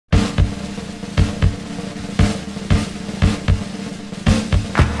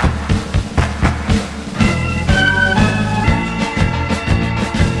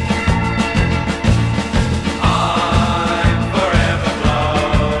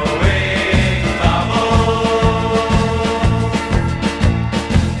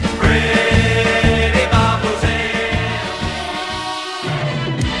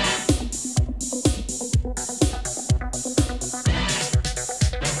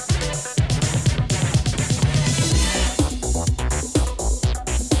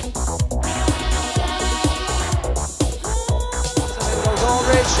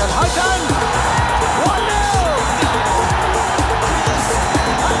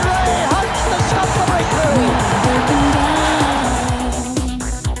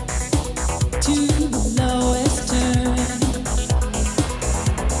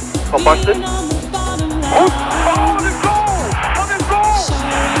Boston.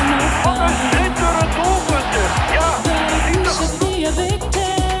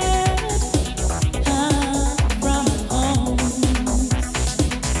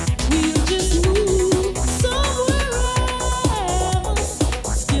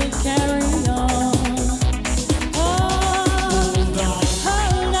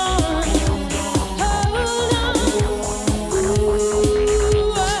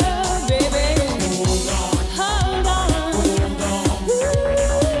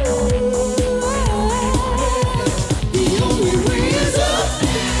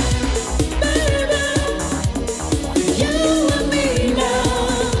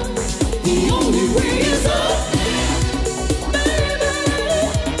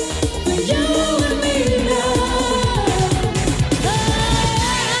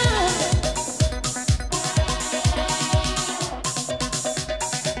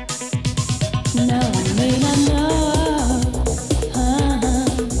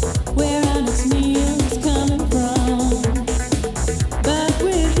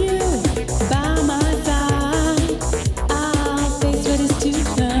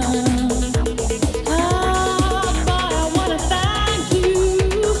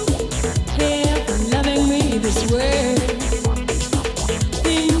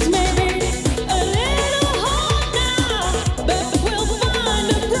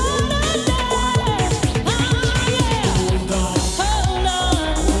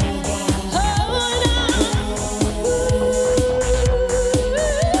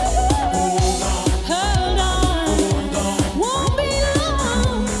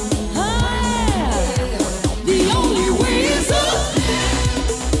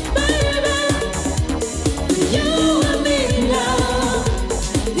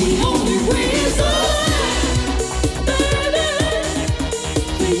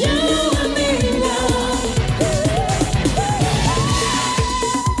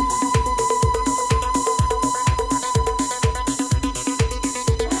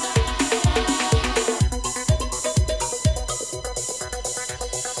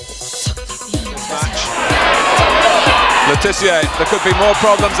 There could be more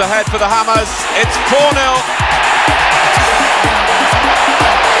problems ahead for the Hammers. It's 4-0.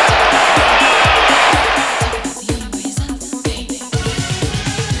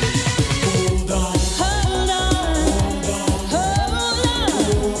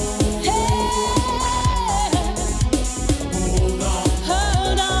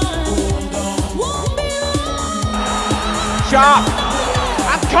 Sharp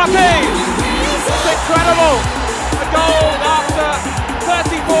and Cottee. It's incredible. Goal after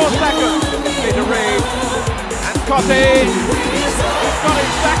 34 seconds. Peter Reid and Cottee. He's got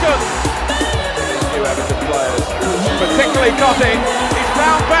his second. New Everton players, particularly Cottee. He's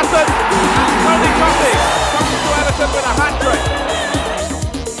found Besson and Tony Cottee comes to Everton with a hat-trick.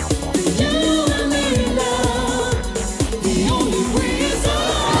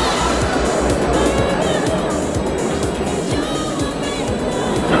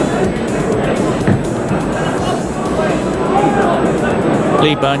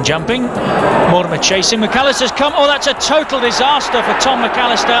 Lee Byrne jumping, Mortimer chasing, McAllister's come, oh that's a total disaster for Tom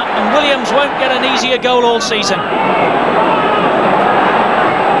McAllister, and Williams won't get an easier goal all season.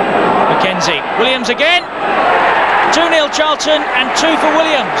 McKenzie, Williams again, 2-0 Charlton and 2 for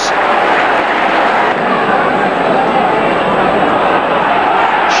Williams.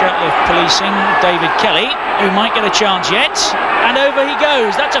 Shirtlift policing David Kelly, who might get a chance yet, and over he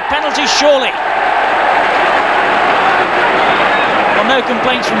goes, that's a penalty surely. No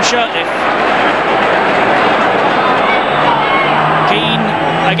complaints from Shirtlift. Keane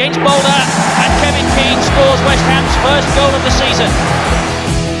against Boulder, and Kevin Keane scores West Ham's first goal of the season.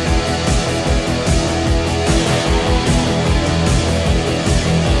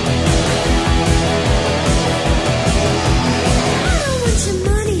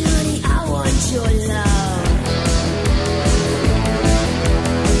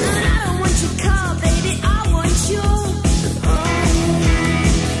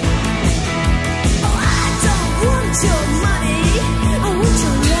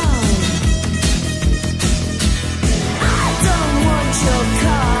 Your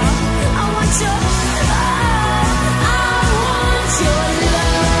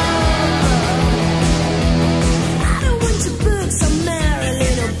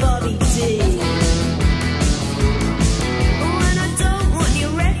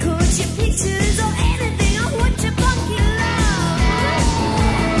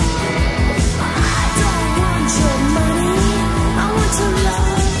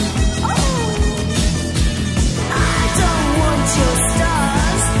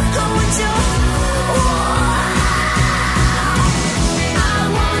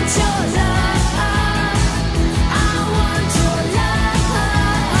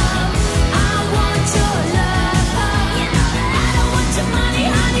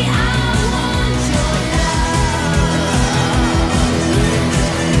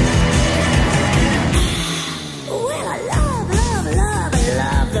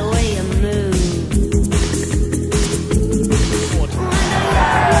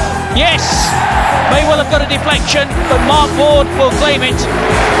deflection, but Mark Ward will claim it.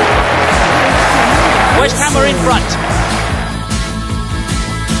 West Ham are in front.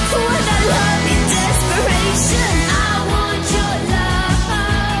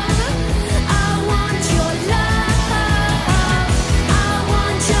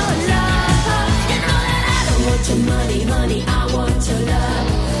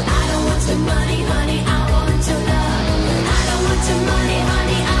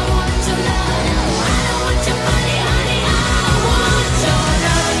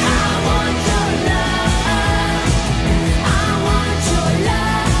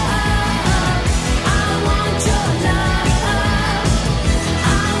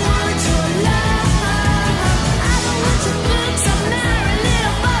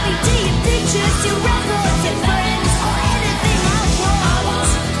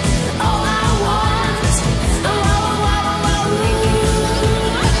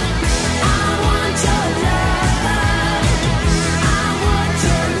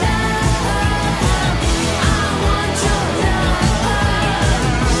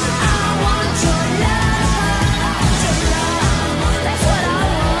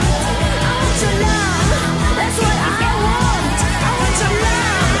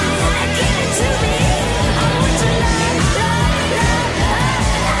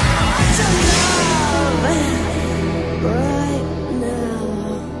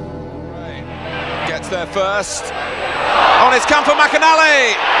 There first. On it's come for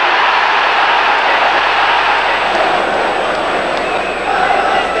McNally.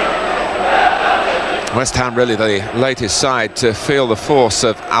 West Ham really the latest side to feel the force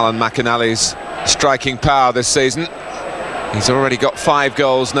of Allen McNally's striking power this season. He's already got 5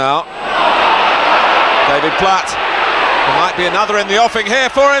 goals now. David Platt. There might be another in the offing here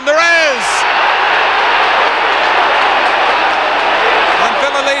for him. There is! And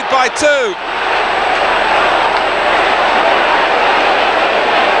Villa lead by 2.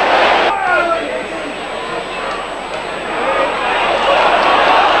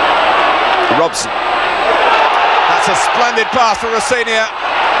 Robson. That's a splendid pass for Rossinia.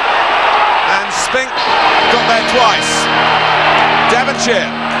 And Spink got there twice. Devonshire,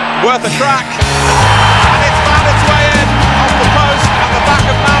 worth a crack. And it's found its way in off the post and the back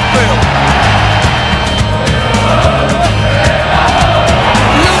of Mountfield.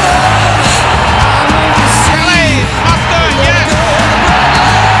 Kelly, Muster, yes!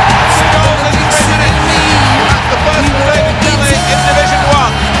 2 goals in 3 minutes. That's the first for David Kelly in Division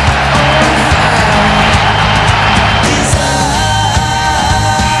 1.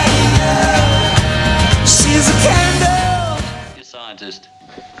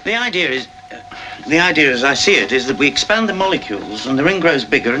 The idea as I see it is that we expand the molecules and the ring grows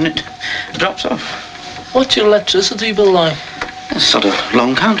bigger and it drops off. What's your electricity bill like? A sort of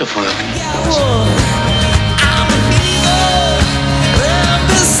long counterfoil.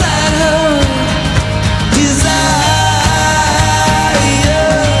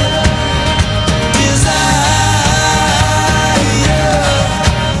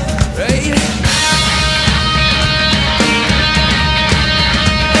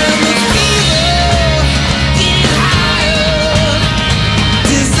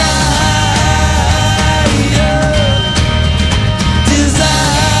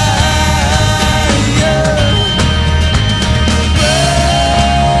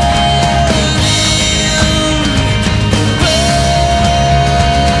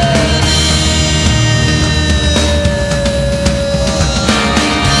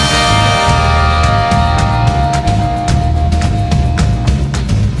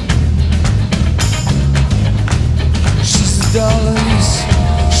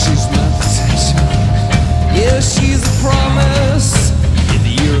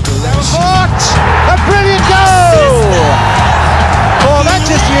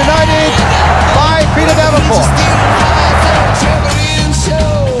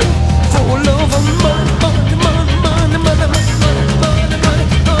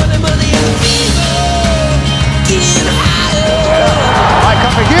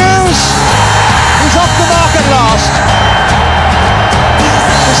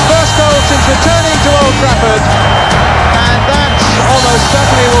 Returning to Old Trafford, and that almost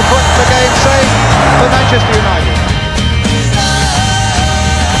certainly will put the game safe for Manchester United.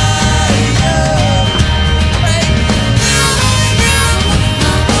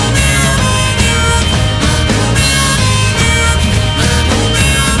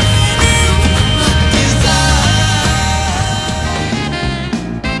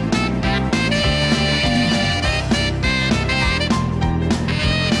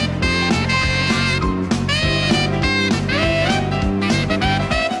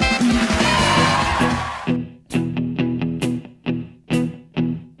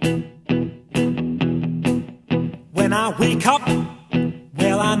 I wake up,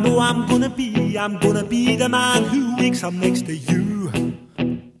 well, I know I'm gonna be the man who wakes up next to you.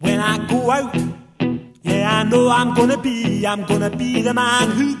 When I go out, yeah, I know I'm gonna be the man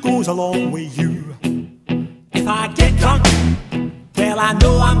who goes along with you. If I get drunk, well, I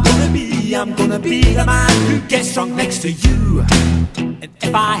know I'm gonna be the man who gets drunk next to you. And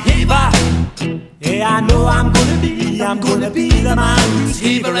if I haver, yeah, I know I'm gonna be the man who's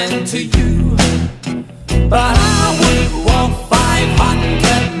havering to you. But I would walk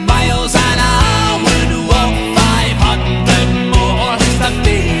 500 miles and I would walk 500 more just to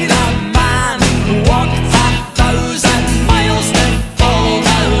be the man who walked 1,000 miles to fall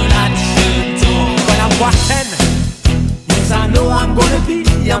down at your door. When I'm working, yes, I know I'm gonna be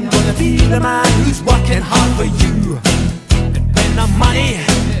the man who's working hard for you. And when the money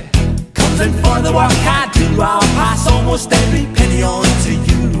comes in for the work I do, I'll pass almost every penny on to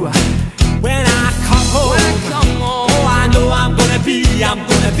you. When I come home, oh, I know I'm gonna be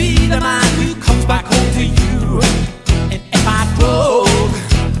the man who comes back home to you. And if I broke,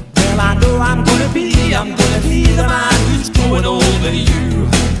 well, I know I'm gonna be the man who's growing over you.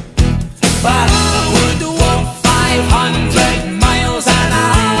 But I would walk 500 miles and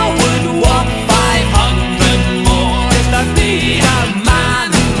I would walk 500 more just to be the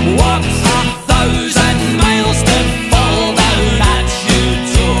man who walks 1,000 miles to fall down at your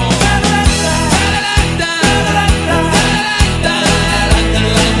door.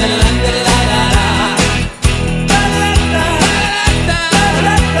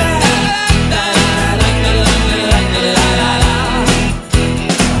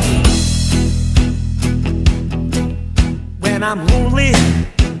 When I'm lonely,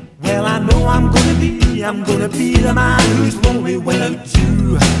 well, I know I'm gonna be the man who's lonely without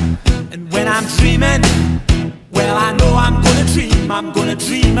you. And when I'm dreaming, well, I know I'm gonna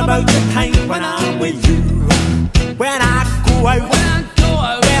dream about the time when I'm with you. When I go out,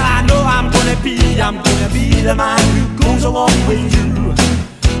 well, I know I'm gonna be the man who goes along with you.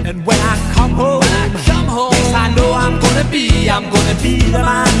 And when I come home, yes, I know I'm gonna be the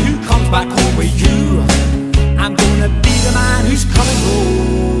man who comes back home with you. I'm gonna be the man who's coming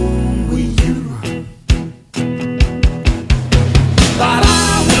home with you. But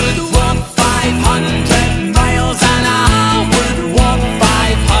I would walk 500 miles and I would walk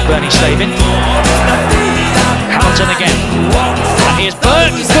 500 Bernie Slavin. Hamilton again. And here's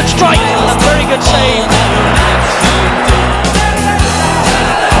Burke. Good strike. A very good save.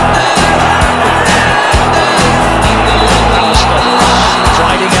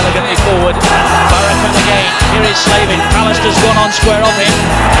 Striding elegantly forward. Barracan again. Here is Slavin. Pallister's gone on square of him.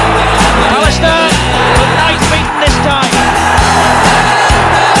 Pallister. McKnight beaten this time.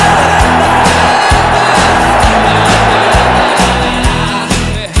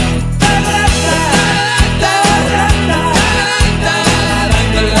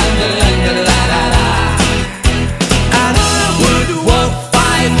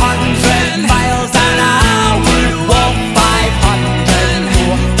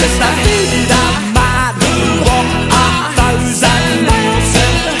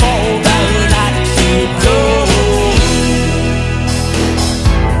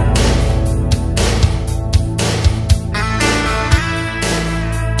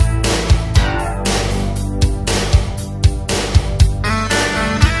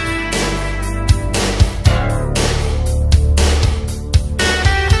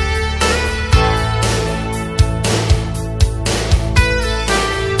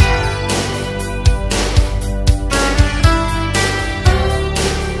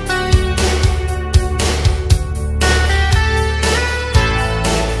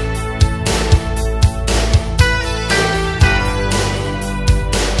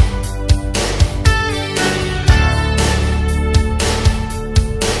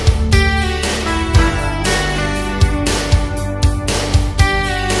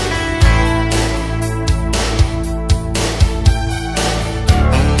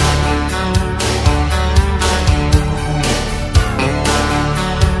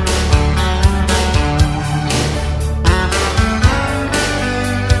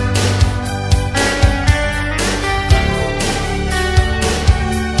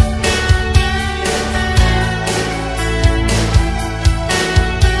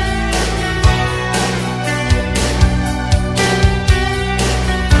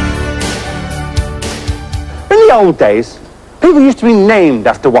 Old days, people used to be named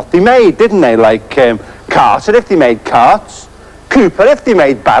after what they made, didn't they? Like Carter if they made carts, Cooper if they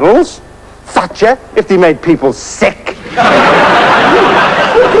made barrels, Thatcher if they made people sick. What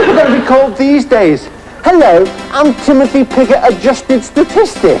are people going to be called these days? Hello, I'm Timothy Piggott, adjusted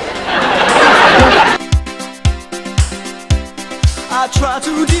statistic. I try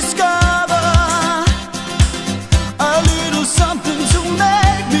to discover a little something to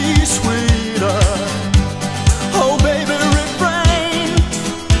make me sweeter. Oh baby, refrain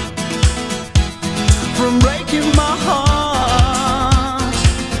from breaking my heart.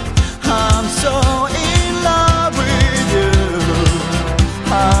 I'm so in love with you,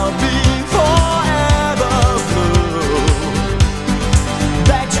 I'll be forever blue.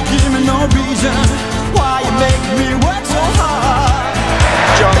 That you give me no reason why you make me work so hard.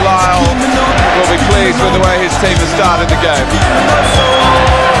 John Lyall will be pleased with the way his team has started the game.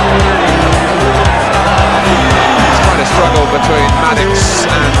 It's quite a struggle between Maddox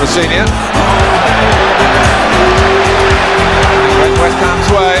and Rosinia. Went West Ham's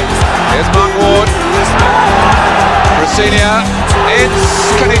way. Here's Mark Ward. Rosinia.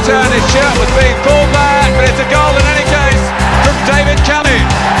 Can he turn his shirt? Was being pulled back, but it's a goal in any case from David Kelly.